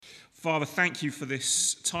Father, thank you for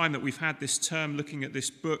this time that we've had this term looking at this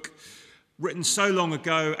book written so long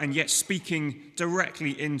ago and yet speaking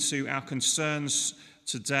directly into our concerns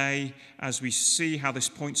today as we see how this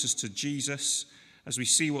points us to Jesus, as we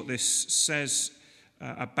see what this says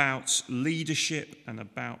about leadership and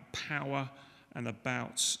about power and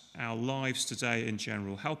about our lives today in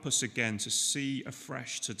general. Help us again to see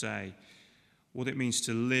afresh today what it means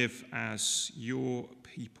to live as your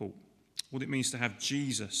people, what it means to have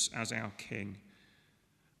Jesus as our King.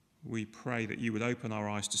 We pray that you would open our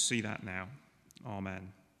eyes to see that now.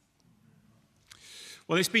 Amen.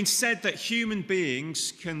 Well, it's been said that human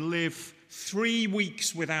beings can live 3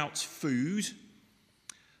 weeks without food,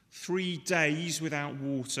 3 days without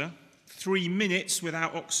water, 3 minutes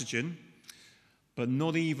without oxygen, but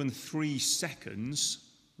not even 3 seconds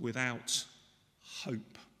without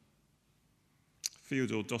hope.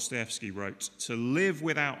 Fyodor Dostoevsky wrote, "To live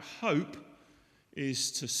without hope is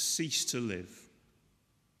to cease to live."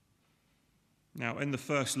 Now, in the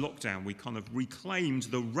first lockdown, we kind of reclaimed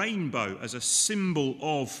the rainbow as a symbol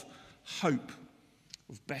of hope,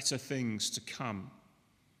 of better things to come.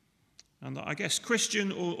 And I guess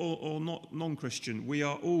Christian or not non-Christian, we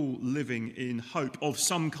are all living in hope of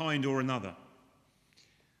some kind or another.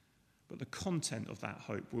 But the content of that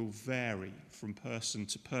hope will vary from person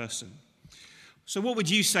to person. So what would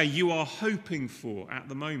you say you are hoping for at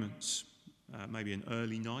the moment? Maybe an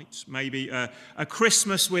early night, maybe a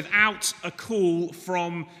Christmas without a call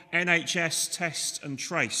from NHS Test and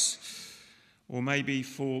Trace, or maybe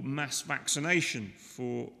for mass vaccination,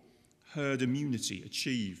 for herd immunity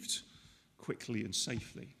achieved quickly and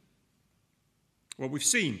safely. Well, we've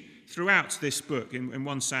seen throughout this book in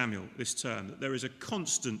 1 Samuel this term that there is a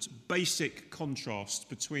constant basic contrast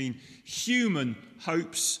between human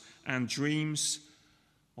hopes and dreams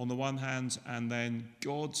on the one hand, and then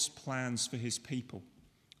God's plans for his people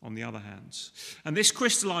on the other hand. And this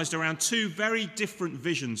crystallized around 2 very different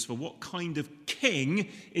visions for what kind of king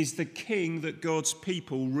is the king that God's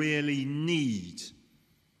people really need.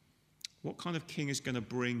 What kind of king is going to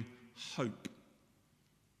bring hope?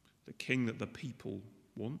 The king that the people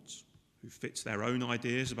want, who fits their own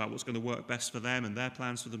ideas about what's going to work best for them and their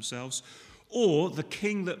plans for themselves, or the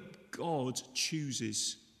king that God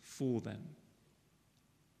chooses for them?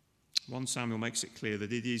 1 Samuel makes it clear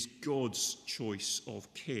that it is God's choice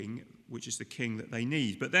of king, which is the king that they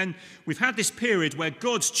need. But then we've had this period where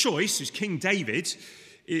God's choice, who's King David,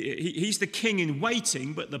 he's the king in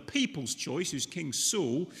waiting, but the people's choice, who's King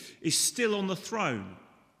Saul, is still on the throne.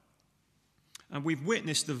 And we've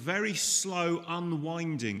witnessed the very slow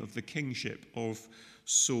unwinding of the kingship of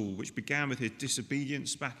Saul, which began with his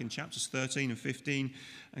disobedience back in chapters 13 and 15,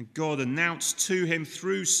 and God announced to him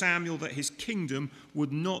through Samuel that his kingdom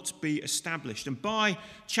would not be established. And by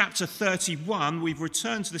chapter 31, we've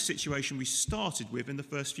returned to the situation we started with in the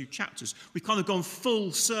first few chapters. We've kind of gone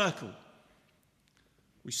full circle.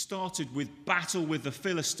 We started with battle with the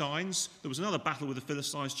Philistines. There was another battle with the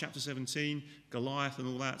Philistines, chapter 17, Goliath and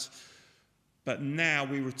all that. But now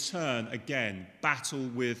we return again, battle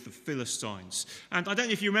with the Philistines. And I don't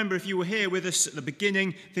know if you remember, if you were here with us at the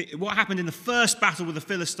beginning, what happened in the first battle with the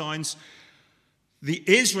Philistines. The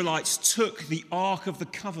Israelites took the Ark of the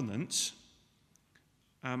Covenant.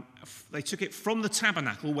 They took it from the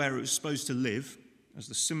tabernacle where it was supposed to live as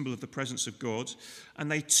the symbol of the presence of God,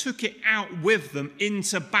 and they took it out with them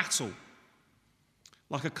into battle,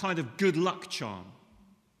 like a kind of good luck charm,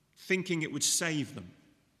 thinking it would save them.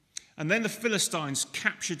 And then the Philistines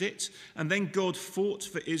captured it, and then God fought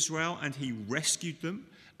for Israel, and he rescued them,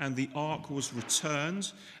 and the ark was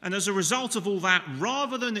returned. And as a result of all that,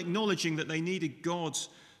 rather than acknowledging that they needed God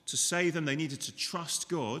to save them, they needed to trust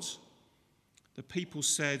God, the people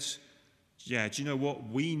said, yeah, do you know what?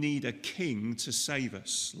 We need a king to save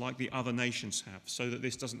us, like the other nations have, so that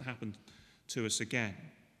this doesn't happen to us again.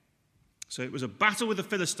 So it was a battle with the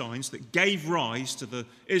Philistines that gave rise to the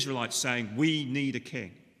Israelites saying, we need a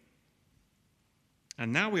king.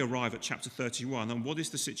 And now we arrive at chapter 31, and what is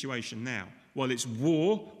the situation now? Well, it's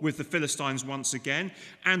war with the Philistines once again,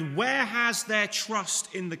 and where has their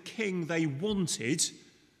trust in the king they wanted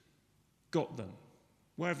got them?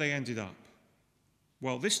 Where have they ended up?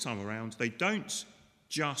 Well, this time around, they don't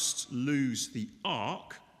just lose the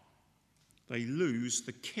ark, they lose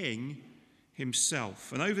the king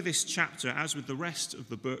himself. And over this chapter, as with the rest of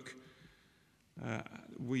the book,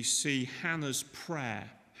 we see Hannah's prayer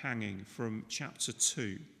hanging from chapter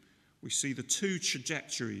 2. We see the 2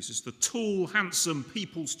 trajectories as the tall, handsome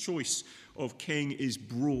people's choice of king is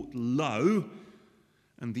brought low,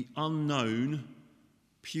 and the unknown,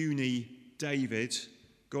 puny David,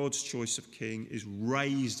 God's choice of king, is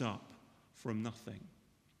raised up from nothing.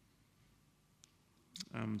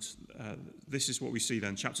 And this is what we see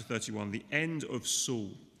then, chapter 31, the end of Saul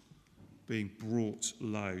being brought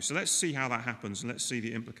low. So let's see how that happens, and let's see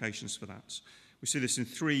the implications for that. We see this in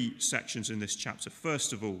 3 sections in this chapter.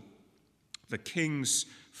 First of all, the king's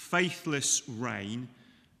faithless reign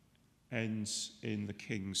ends in the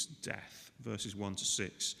king's death. Verses 1 to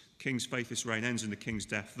 6. King's faithless reign ends in the king's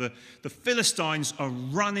death. The Philistines are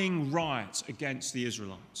running riot against the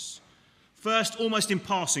Israelites. First, almost in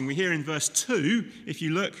passing, we hear in verse 2, if you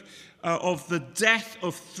look, of the death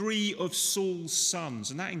of 3 of Saul's sons.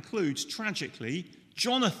 And that includes, tragically,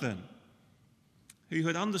 Jonathan, who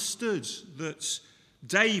had understood that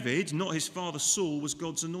David, not his father Saul, was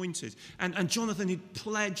God's anointed. And Jonathan had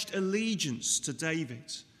pledged allegiance to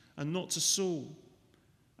David and not to Saul.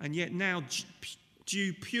 And yet now,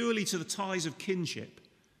 due purely to the ties of kinship,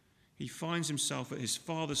 he finds himself at his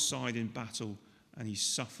father's side in battle, and he's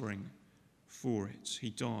suffering for it. He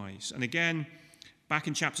dies. And again, back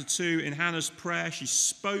in chapter 2, in Hannah's prayer, she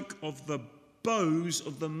spoke of the bows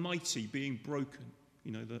of the mighty being broken.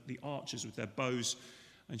 You know, the archers with their bows.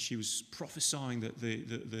 And she was prophesying that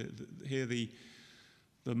the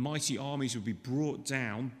mighty armies would be brought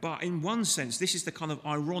down. But in one sense, this is the kind of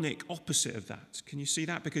ironic opposite of that. Can you see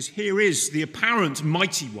that? Because here is the apparent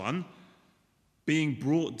mighty one being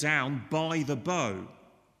brought down by the bow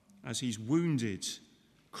as he's wounded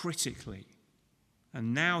critically.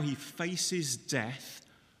 And now he faces death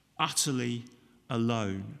utterly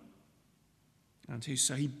alone. And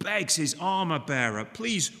so he begs his armor bearer,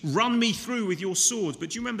 please run me through with your sword. But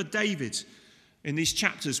do you remember David in these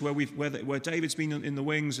chapters where David's been in the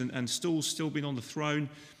wings and Saul's still been on the throne?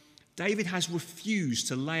 David has refused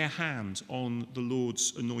to lay a hand on the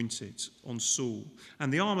Lord's anointed, on Saul.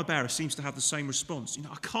 And the armor bearer seems to have the same response. You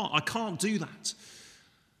know, I can't do that.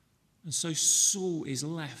 And so Saul is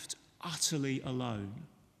left utterly alone.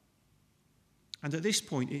 And at this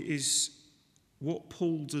point, it is what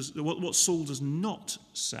Saul does not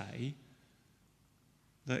say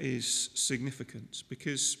that is significant.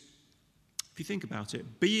 Because if you think about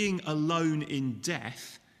it, being alone in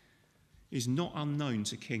death is not unknown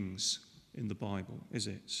to kings in the Bible, is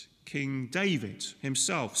it? King David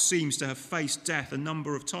himself seems to have faced death a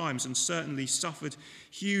number of times and certainly suffered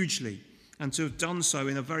hugely, and to have done so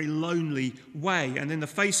in a very lonely way. And in the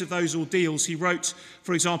face of those ordeals, he wrote,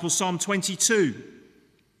 for example, Psalm 22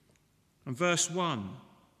 and verse 1,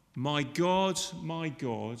 my God,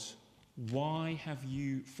 why have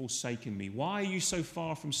you forsaken me? Why are you so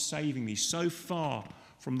far from saving me, so far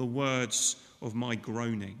from the words of my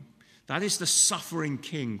groaning? That is the suffering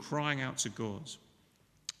king crying out to God.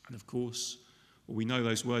 And of course, well, we know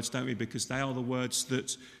those words, don't we? Because they are the words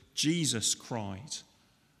that Jesus cried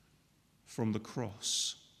from the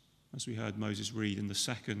cross, as we heard Moses read in the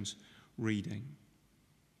second reading.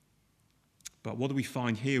 But what do we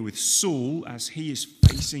find here with Saul as he is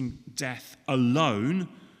facing death alone?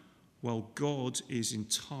 Well, God is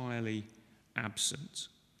entirely absent.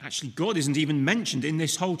 Actually, God isn't even mentioned in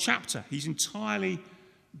this whole chapter. He's entirely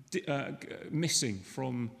missing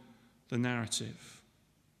from the narrative.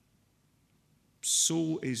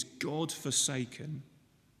 Saul is God-forsaken,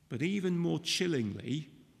 but even more chillingly,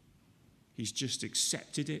 he's just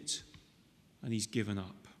accepted it and he's given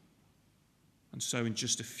up. And so in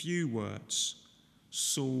just a few words,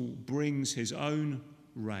 Saul brings his own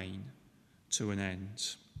reign to an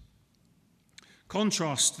end.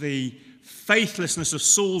 Contrast the faithlessness of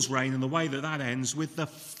Saul's reign and the way that ends with the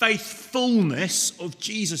faithfulness of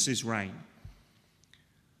Jesus' reign.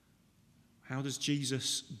 How does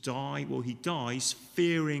Jesus die? Well, he dies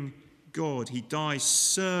fearing God. He dies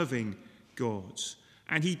serving God.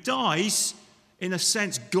 And he dies, in a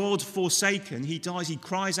sense, God-forsaken. He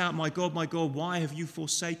cries out, my God, why have you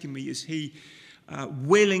forsaken me? As he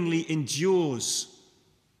willingly endures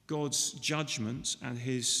God's judgment and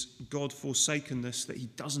his God-forsakenness that he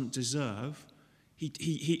doesn't deserve.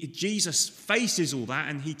 Jesus faces all that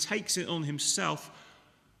and he takes it on himself,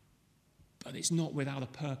 but it's not without a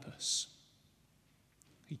purpose.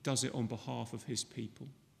 He does it on behalf of his people.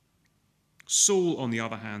 Saul, on the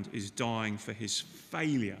other hand, is dying for his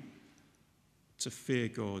failure to fear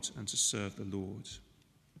God and to serve the Lord.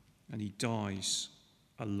 And he dies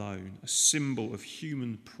alone, a symbol of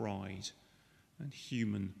human pride and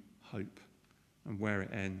human hope, and where it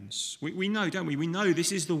ends. We know, don't we? We know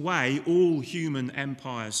this is the way all human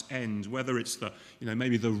empires end, whether it's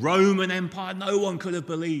maybe the Roman Empire. No one could have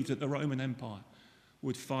believed that the Roman Empire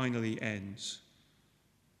would finally end.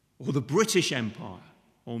 Or the British Empire,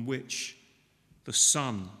 on which the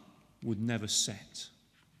sun would never set.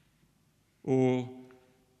 Or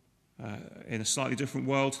in a slightly different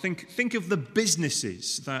world, think of the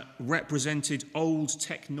businesses that represented old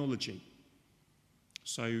technology.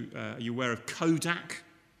 So are you aware of Kodak,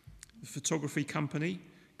 the photography company?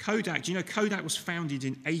 Kodak, do you know Kodak was founded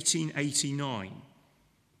in 1889?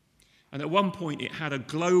 And at one point it had a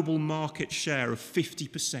global market share of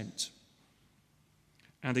 50%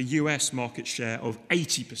 and a US market share of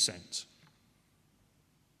 80%.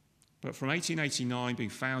 But from 1889, being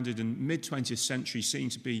founded in mid-20th century,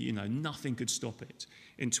 seemed to be, nothing could stop it.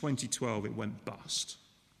 In 2012, it went bust.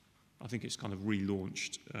 I think it's kind of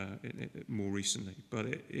relaunched more recently. But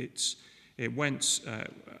it went,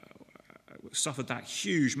 suffered that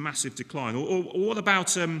huge, massive decline. Or what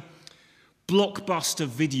about Blockbuster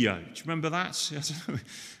Video? Do you remember that?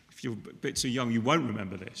 If you're a bit too young, you won't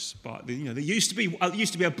remember this. But there used to be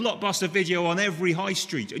a Blockbuster Video on every high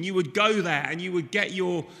street, and you would go there and you would get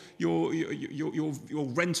your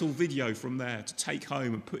rental video from there to take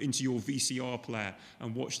home and put into your VCR player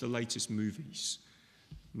and watch the latest movies.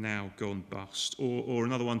 Now gone bust. Or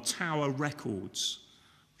another one, Tower Records,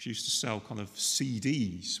 which used to sell kind of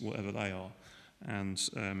CDs, whatever they are, and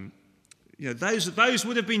those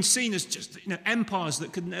would have been seen as just empires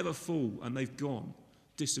that could never fall, and they've gone.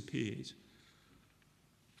 Disappeared,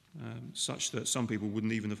 such that some people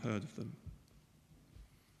wouldn't even have heard of them.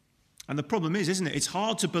 And the problem is, isn't it? It's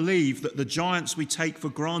hard to believe that the giants we take for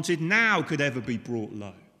granted now could ever be brought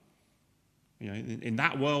low. In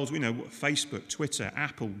that world, Facebook, Twitter,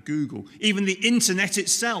 Apple, Google, even the internet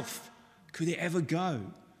itself, could it ever go?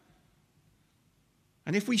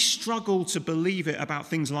 And if we struggle to believe it about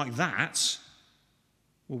things like that,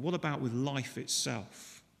 well, what about with life itself?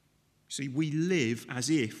 See, we live as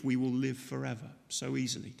if we will live forever so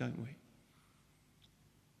easily, don't we?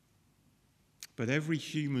 But every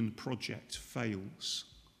human project fails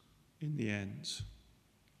in the end.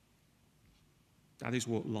 That is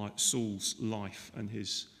what Saul's life and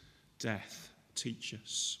his death teach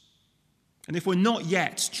us. And if we're not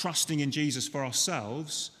yet trusting in Jesus for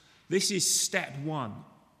ourselves, this is step one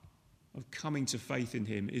of coming to faith in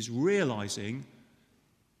him, is realizing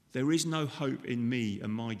there is no hope in me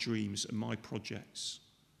and my dreams and my projects.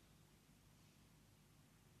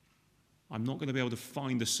 I'm not going to be able to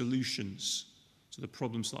find the solutions to the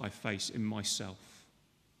problems that I face in myself.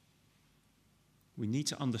 We need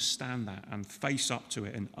to understand that and face up to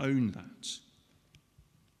it and own that.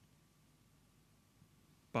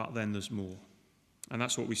 But then there's more. And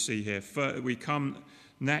that's what we see here. We come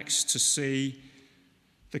next to see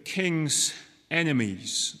the king's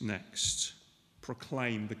enemies next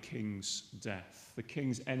proclaim the king's death. The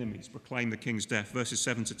king's enemies proclaim the king's death, verses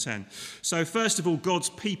 7 to 10. So first of all, God's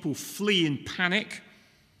people flee in panic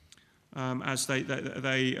as they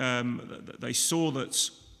saw that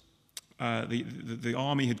the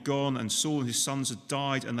army had gone and Saul and his sons had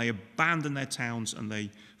died, and they abandon their towns and they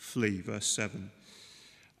flee, verse 7.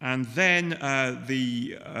 And then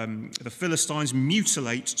the Philistines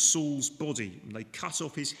mutilate Saul's body. And they cut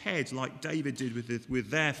off his head like David did with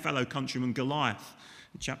their fellow countryman Goliath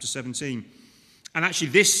in chapter 17. And actually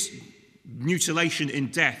this mutilation in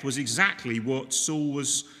death was exactly what Saul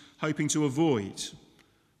was hoping to avoid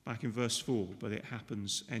back in verse 4, but it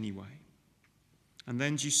happens anyway. And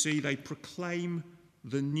then do you see they proclaim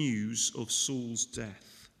the news of Saul's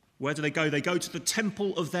death. Where do they go? They go to the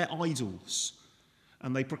temple of their idols,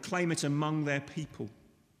 and they proclaim it among their people.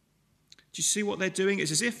 Do you see what they're doing?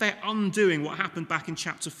 It's as if they're undoing what happened back in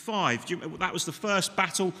chapter 5. That was the first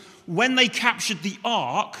battle. When they captured the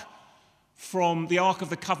ark from the Ark of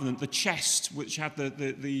the Covenant, the chest which had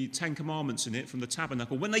the Ten Commandments in it from the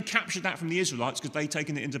tabernacle, when they captured that from the Israelites because they'd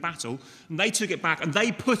taken it into battle, and they took it back and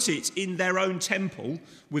they put it in their own temple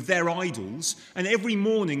with their idols, and every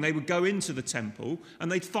morning they would go into the temple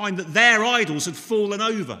and they'd find that their idols had fallen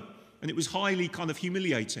over. And it was highly kind of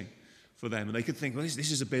humiliating for them. And they could think, well,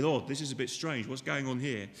 this is a bit odd. This is a bit strange. What's going on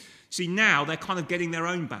here? See, now they're kind of getting their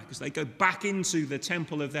own back as they go back into the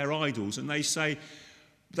temple of their idols. And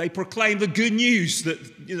they proclaim the good news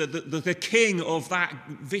that the king of that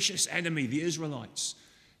vicious enemy, the Israelites,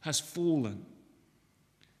 has fallen.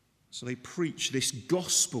 So they preach this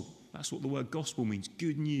gospel. That's what the word gospel means.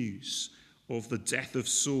 Good news of the death of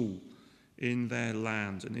Saul in their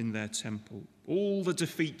land and in their temple. All the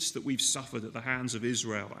defeats that we've suffered at the hands of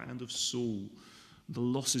Israel and of Saul, the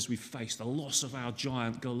losses we've faced, the loss of our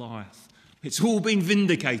giant Goliath, it's all been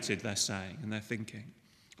vindicated, they're saying, and they're thinking.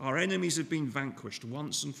 Our enemies have been vanquished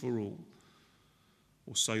once and for all,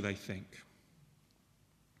 or so they think.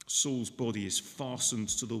 Saul's body is fastened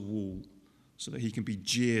to the wall so that he can be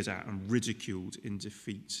jeered at and ridiculed in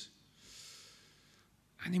defeat.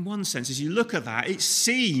 And in one sense, as you look at that, it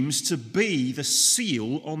seems to be the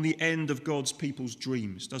seal on the end of God's people's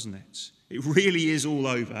dreams, doesn't it? It really is all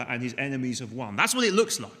over and his enemies have won. That's what it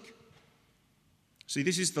looks like. See,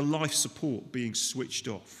 this is the life support being switched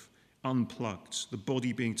off, unplugged, the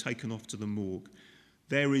body being taken off to the morgue.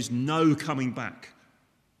 There is no coming back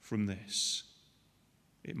from this,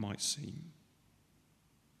 it might seem.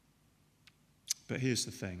 But here's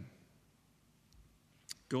the thing.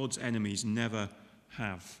 God's enemies never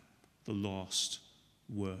have the last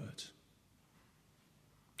word.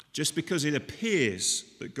 Just because it appears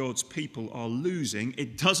that God's people are losing,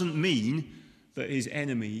 it doesn't mean that his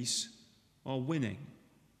enemies are winning.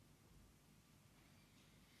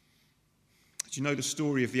 Do you know the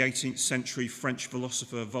story of the 18th century French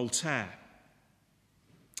philosopher Voltaire?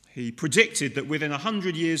 He predicted that within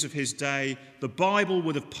 100 years of his day, the Bible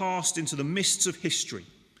would have passed into the mists of history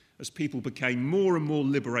as people became more and more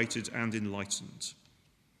liberated and enlightened.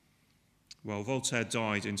 Well, Voltaire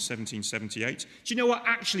died in 1778. Do you know what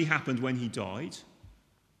actually happened when he died?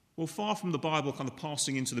 Well, far from the Bible kind of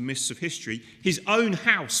passing into the mists of history, his own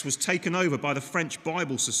house was taken over by the French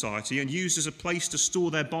Bible Society and used as a place to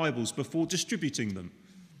store their Bibles before distributing them.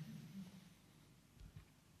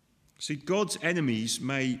 See, God's enemies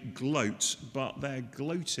may gloat, but their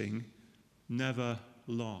gloating never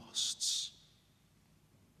lasts.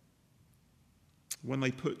 When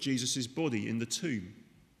they put Jesus' body in the tomb,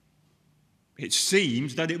 it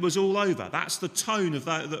seemed that it was all over. That's the tone of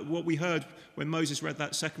that what we heard when Moses read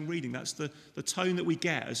that second reading. That's the tone that we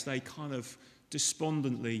get as they kind of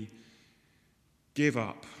despondently give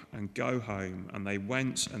up and go home. And they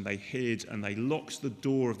went and they hid and they locked the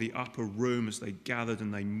door of the upper room as they gathered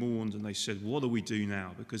and they mourned and they said, what do we do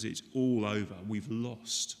now? Because it's all over. We've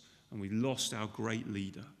lost. And we lost our great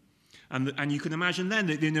leader. And you can imagine then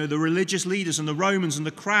that the religious leaders and the Romans and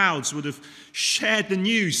the crowds would have shared the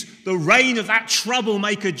news. The reign of that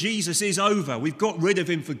troublemaker Jesus is over. We've got rid of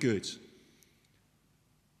him for good.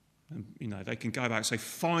 And they can go back and say,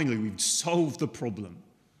 finally, we've solved the problem.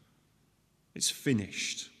 It's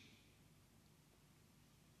finished.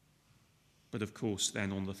 But of course,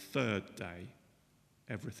 then on the third day,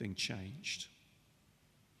 everything changed.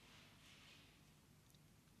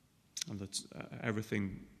 And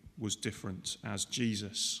everything was different as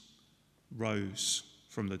Jesus rose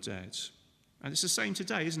from the dead. And it's the same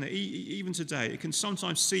today, isn't it? Even today, it can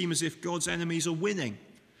sometimes seem as if God's enemies are winning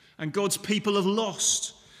and God's people have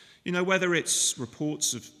lost. Whether it's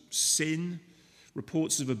reports of sin,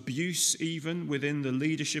 reports of abuse even within the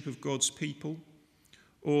leadership of God's people,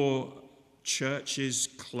 or churches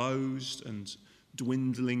closed and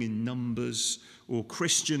dwindling in numbers, or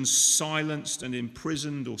Christians silenced and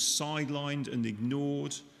imprisoned or sidelined and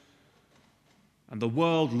ignored. And the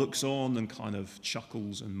world looks on and kind of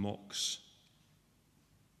chuckles and mocks.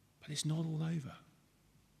 But it's not all over.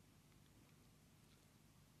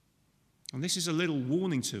 And this is a little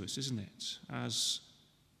warning to us, isn't it? As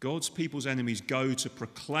God's people's enemies go to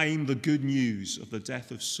proclaim the good news of the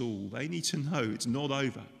death of Saul, they need to know it's not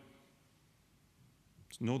over.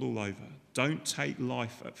 It's not all over. Don't take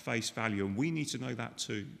life at face value, and we need to know that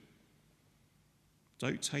too.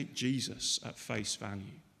 Don't take Jesus at face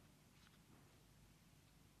value.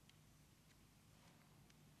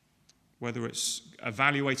 Whether it's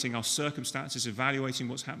evaluating our circumstances, evaluating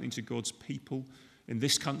what's happening to God's people in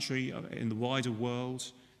this country, in the wider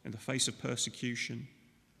world, in the face of persecution,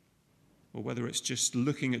 or whether it's just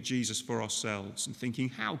looking at Jesus for ourselves and thinking,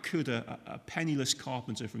 how could a penniless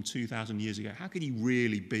carpenter from 2,000 years ago, how could he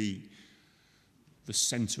really be the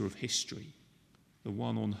centre of history, the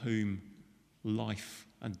one on whom life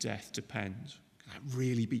and death depend? Can that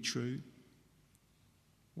really be true?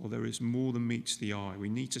 Well, there is more than meets the eye. We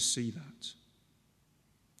need to see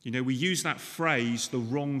that. We use that phrase, the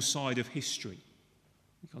wrong side of history.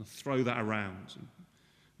 We kind of throw that around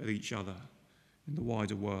at each other in the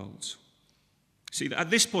wider world. See, at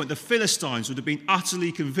this point, the Philistines would have been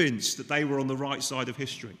utterly convinced that they were on the right side of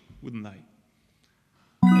history, wouldn't they?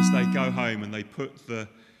 As they go home and they put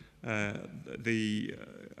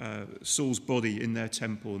Saul's body in their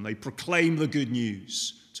temple and they proclaim the good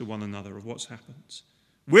news to one another of what's happened.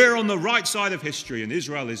 We're on the right side of history and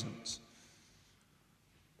Israel isn't.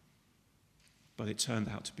 But it turned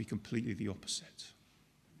out to be completely the opposite.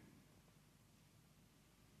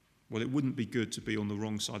 Well, it wouldn't be good to be on the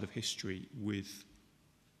wrong side of history with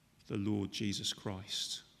the Lord Jesus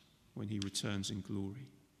Christ when he returns in glory,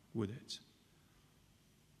 would it?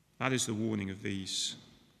 That is the warning of these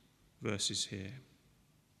verses here.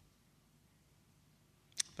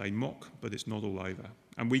 They mock, but it's not all over.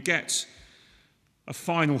 And we get a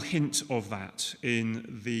final hint of that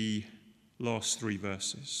in the last three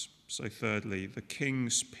verses. So thirdly, the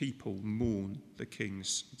king's people mourn the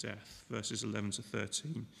king's death. Verses 11 to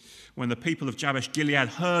 13. When the people of Jabesh Gilead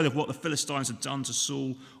heard of what the Philistines had done to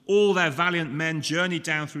Saul, all their valiant men journeyed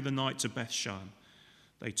down through the night to Bethshan.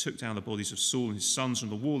 They took down the bodies of Saul and his sons from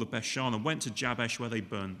the wall of Bethshan and went to Jabesh, where they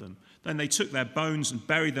burned them. Then they took their bones and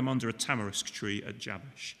buried them under a tamarisk tree at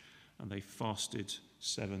Jabesh, and they fasted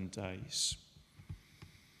 7 days.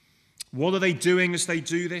 What are they doing as they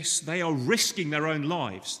do this? They are risking their own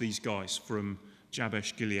lives, these guys from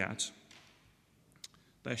Jabesh Gilead.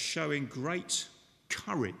 They're showing great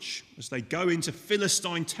courage as they go into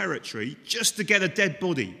Philistine territory just to get a dead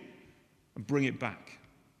body and bring it back.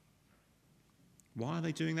 Why are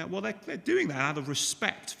they doing that? Well, they're doing that out of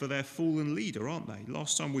respect for their fallen leader, aren't they?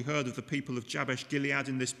 Last time we heard of the people of Jabesh Gilead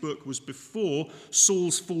in this book was before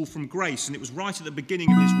Saul's fall from grace, and it was right at the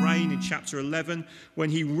beginning of his reign in chapter 11 when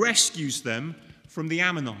he rescues them from the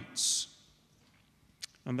Ammonites.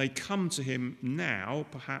 And they come to him now,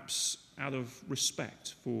 perhaps out of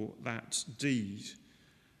respect for that deed.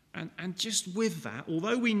 And just with that,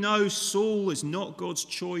 although we know Saul is not God's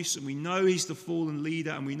choice, and we know he's the fallen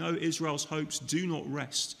leader, and we know Israel's hopes do not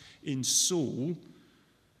rest in Saul,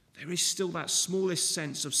 there is still that smallest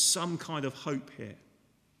sense of some kind of hope here.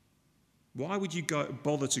 Why would you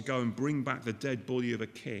bother to go and bring back the dead body of a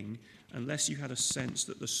king unless you had a sense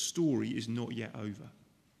that the story is not yet over?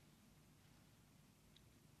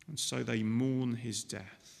 And so they mourn his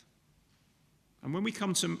death. And when we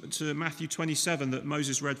come to Matthew 27 that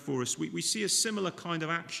Moses read for us, we see a similar kind of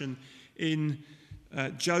action in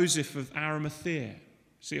Joseph of Arimathea.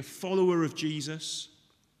 See, a follower of Jesus.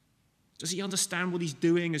 Does he understand what he's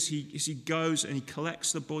doing as he goes and he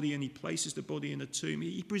collects the body and he places the body in a tomb?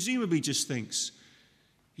 He presumably just thinks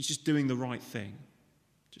he's just doing the right thing,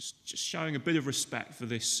 just showing a bit of respect for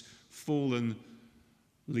this fallen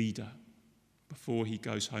leader before he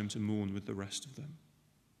goes home to mourn with the rest of them.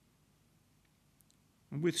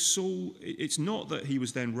 And with Saul, it's not that he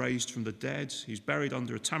was then raised from the dead. He's buried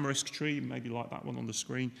under a tamarisk tree, maybe like that one on the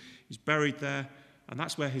screen. He's buried there, and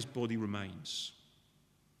that's where his body remains.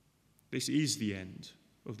 This is the end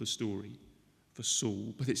of the story for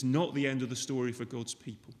Saul, but it's not the end of the story for God's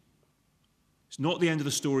people. It's not the end of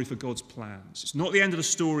the story for God's plans. It's not the end of the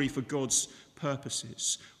story for God's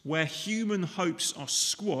purposes. Where human hopes are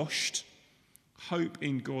squashed, hope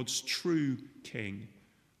in God's true King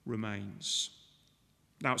remains.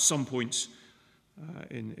 Now, at some point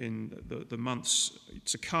in the months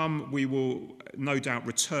to come, we will no doubt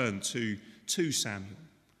return to 2 Samuel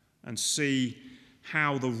and see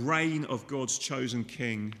how the reign of God's chosen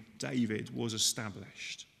king, David, was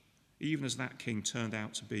established, even as that king turned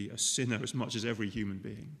out to be a sinner as much as every human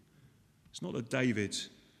being. It's not that David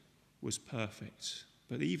was perfect,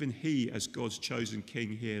 but even he, as God's chosen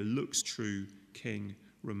king here, looks true king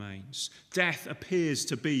remains. Death appears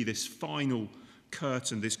to be this final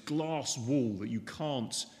curtain, this glass wall that you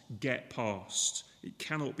can't get past. It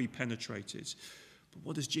cannot be penetrated. But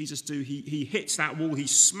what does Jesus do? He hits that wall, he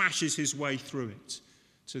smashes his way through it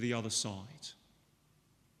to the other side.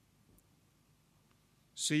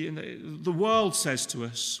 See, the world says to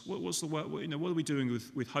us, what's the word? What are we doing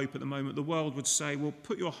with hope at the moment? The world would say, well,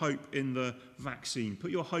 put your hope in the vaccine,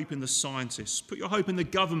 put your hope in the scientists, put your hope in the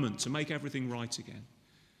government to make everything right again.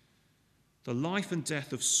 The life and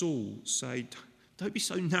death of Saul say, don't be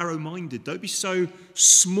so narrow-minded. Don't be so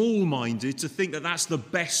small-minded to think that that's the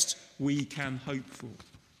best we can hope for.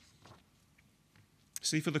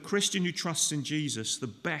 See, for the Christian who trusts in Jesus, the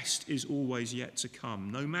best is always yet to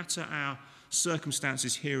come, no matter our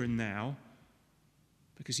circumstances here and now,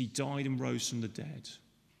 because he died and rose from the dead.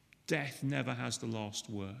 Death never has the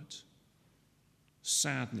last word.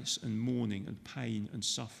 Sadness and mourning and pain and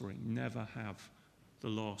suffering never have the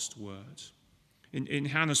last word. In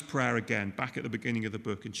Hannah's prayer again, back at the beginning of the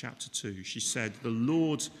book in chapter 2, she said, the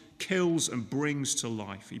Lord kills and brings to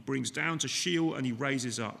life. He brings down to Sheol and he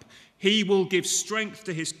raises up. He will give strength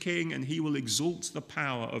to his king and he will exalt the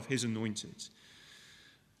power of his anointed.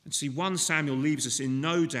 And see, 1 Samuel leaves us in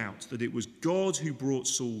no doubt that it was God who brought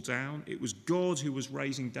Saul down. It was God who was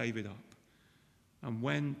raising David up. And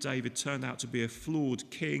when David turned out to be a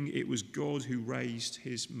flawed king, it was God who raised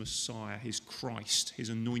his Messiah, his Christ, his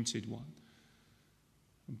anointed one,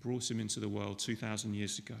 and brought him into the world 2,000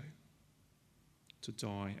 years ago to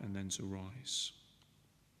die and then to rise.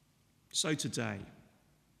 So today,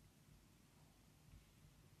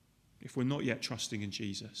 if we're not yet trusting in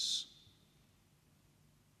Jesus,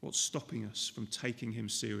 what's stopping us from taking him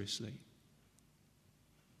seriously?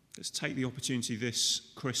 Let's take the opportunity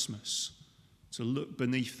this Christmas to look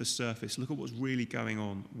beneath the surface, look at what's really going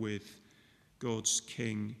on with God's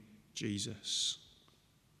King Jesus.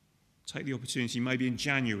 Take the opportunity, maybe in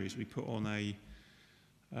January, as we put on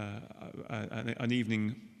an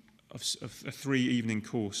evening, a 3-evening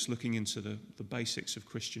course looking into the basics of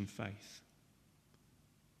Christian faith.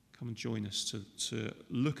 Come and join us to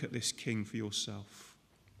look at this King for yourself.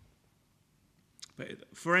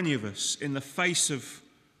 But for any of us, in the face of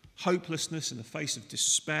hopelessness, in the face of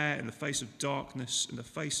despair, in the face of darkness, in the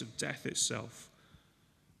face of death itself,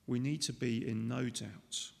 we need to be in no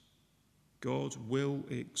doubt. God will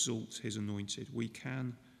exalt his anointed. We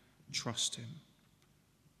can trust him.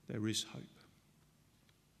 There is hope.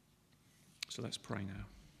 So let's pray now.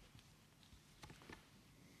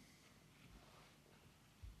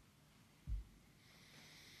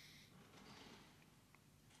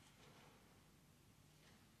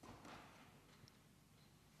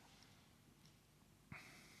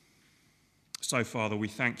 So, Father, we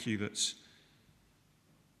thank you that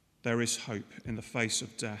there is hope in the face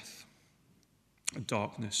of death and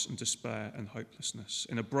darkness and despair and hopelessness.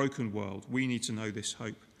 In a broken world, we need to know this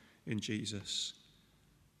hope in Jesus.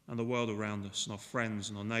 And the world around us, and our friends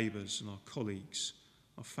and our neighbours and our colleagues,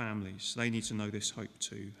 our families, they need to know this hope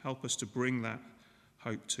too. Help us to bring that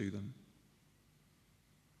hope to them.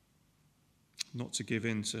 Not to give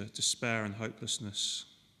in to despair and hopelessness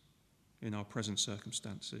in our present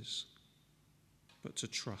circumstances, but to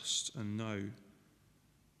trust and know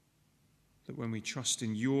that when we trust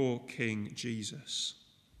in your King Jesus,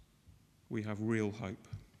 we have real hope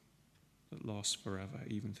that lasts forever,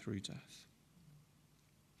 even through death.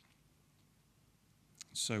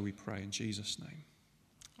 So we pray in Jesus' name.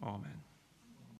 Amen.